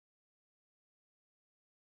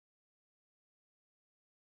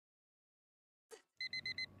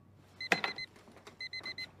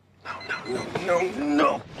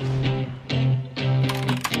No.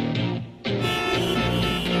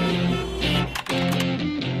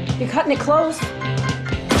 You're cutting it close.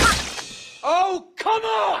 Oh, come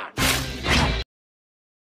on!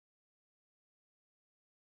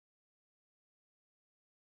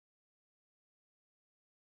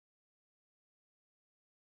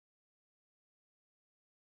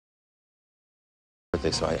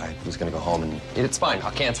 So I was gonna go home and it's fine.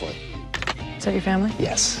 I'll cancel it. Is that your family?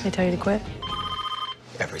 Yes. They tell you to quit?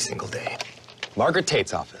 Every single day. Margaret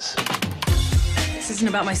Tate's office. This isn't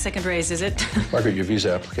about my second raise, is it? Margaret, your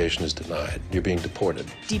visa application is denied. You're being deported.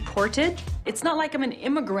 Deported? It's not like I'm an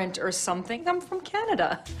immigrant or something. I'm from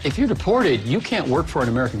Canada. If you're deported, you can't work for an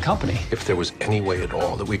American company. If there was any way at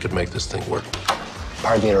all that we could make this thing work.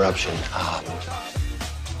 Pardon the interruption.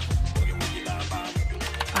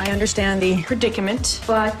 I understand the predicament,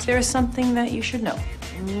 but there's something that you should know.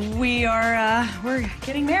 We're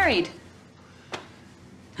getting married.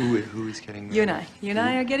 Who is getting married? You and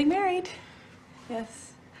I are getting married.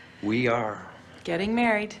 Yes. We are. Getting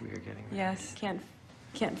married. We are getting married. Yes.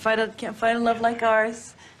 Can't fight a love like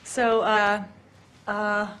ours. So,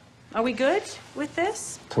 are we good with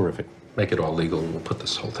this? Terrific. Make it all legal and we'll put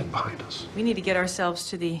this whole thing behind us. We need to get ourselves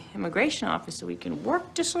to the immigration office so we can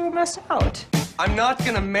work to sort us out. I'm not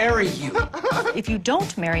gonna marry you. If you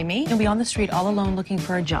don't marry me, you'll be on the street all alone looking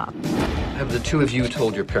for a job. Have the two of you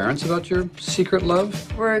told your parents about your secret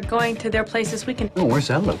love? We're going to their place this weekend. Oh, where's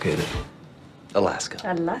that located? Alaska.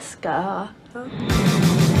 Alaska.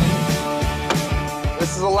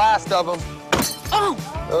 This is the last of them.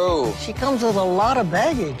 Oh. She comes with a lot of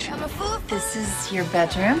baggage. This is your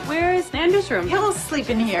bedroom. Where is Andrew's room? He'll sleep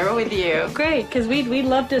in here with you. Great, because we'd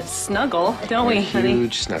love to snuggle, don't we, honey?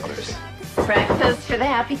 Huge snugglers. Breakfast for the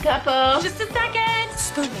happy couple. Just a second.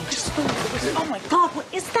 Spoon me, just spoon me. Oh my God, what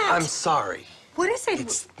is that? I'm sorry. What is it?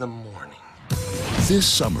 It's the morning. This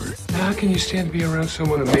summer, How can you stand to be around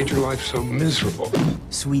someone who made your life so miserable?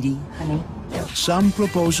 Sweetie, honey. some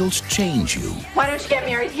proposals change you. Why don't you get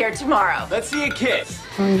married here tomorrow? Let's see a kiss.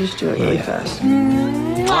 Why don't you just do it really fast?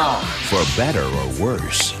 For better or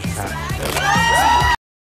worse.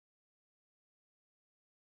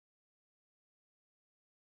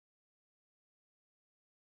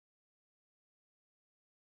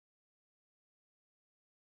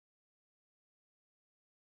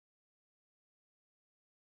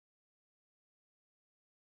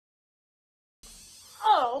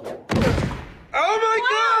 Oh. Oh my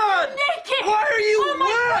God! Naked! Why are you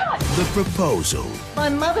Oh wet? The proposal. My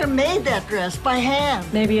mother made that dress by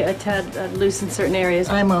hand. Maybe a tad loose in certain areas.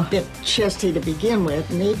 I'm a bit chesty to begin with.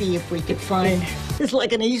 Maybe if we could find, it's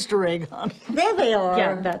like an Easter egg hunt. There they are.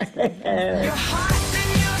 Yeah, that's